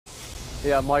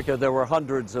Yeah, Micah, there were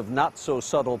hundreds of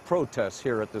not-so-subtle protests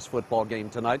here at this football game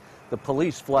tonight. The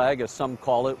police flag, as some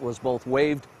call it, was both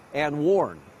waved and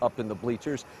worn up in the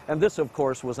bleachers. And this, of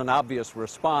course, was an obvious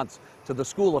response to the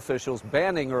school officials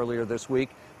banning earlier this week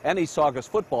any Saugus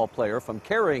football player from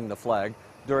carrying the flag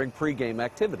during pregame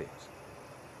activities.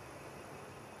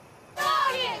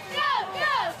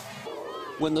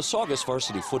 When the Saugus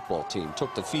varsity football team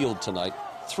took the field tonight,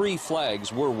 3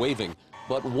 flags were waving,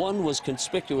 but one was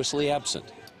conspicuously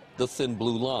absent, the thin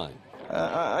blue line.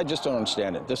 I just don't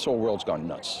understand it. This whole world's gone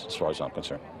nuts, as far as I'm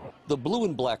concerned. The blue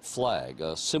and black flag,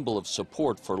 a symbol of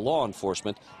support for law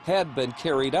enforcement, had been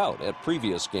carried out at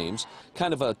previous games,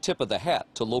 kind of a tip of the hat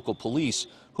to local police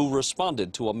who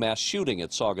responded to a mass shooting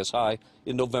at Saugus High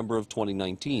in November of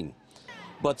 2019.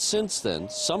 But since then,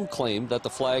 some claim that the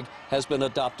flag has been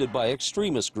adopted by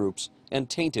extremist groups and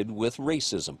tainted with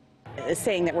racism.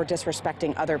 Saying that we're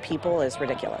disrespecting other people is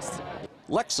ridiculous.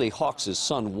 Lexley Hawks'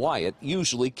 son Wyatt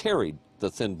usually carried the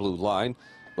thin blue line,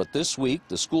 but this week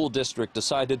the school district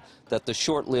decided that the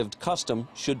short-lived custom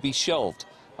should be shelved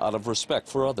out of respect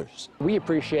for others. We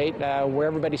appreciate where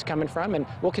everybody's coming from, and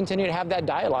we'll continue to have that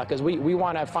dialogue because we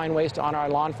want to find ways to honor our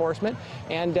law enforcement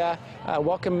and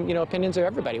welcome, opinions of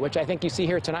everybody, which I think you see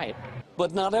here tonight.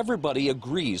 But not everybody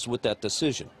agrees with that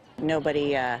decision.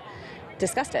 Nobody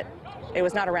discussed it. It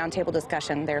was not a roundtable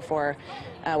discussion, therefore,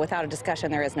 without a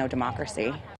discussion, there is no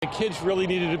democracy. The kids really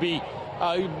needed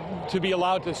to be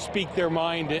allowed to speak their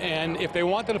mind, and if they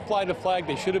wanted to fly the flag,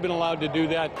 they should have been allowed to do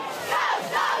that.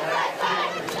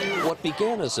 What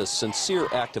began as a sincere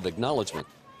act of acknowledgement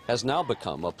has now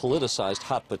become a politicized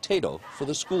hot potato for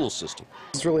the school system.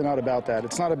 It's really not about that.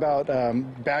 It's not about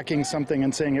backing something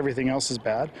and saying everything else is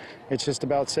bad. It's just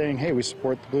about saying, hey, we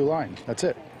support the blue line. That's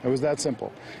it. It was that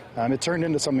simple. It turned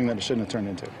into something that it shouldn't have turned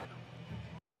into.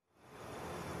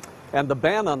 And the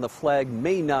ban on the flag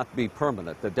may not be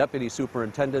permanent. The deputy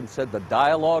superintendent said the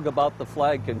dialogue about the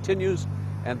flag continues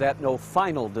and that no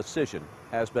final decision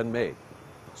has been made.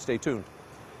 Stay tuned.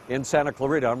 In Santa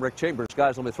Clarita, I'm Rick Chambers.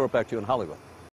 Guys, let me throw it back to you in Hollywood.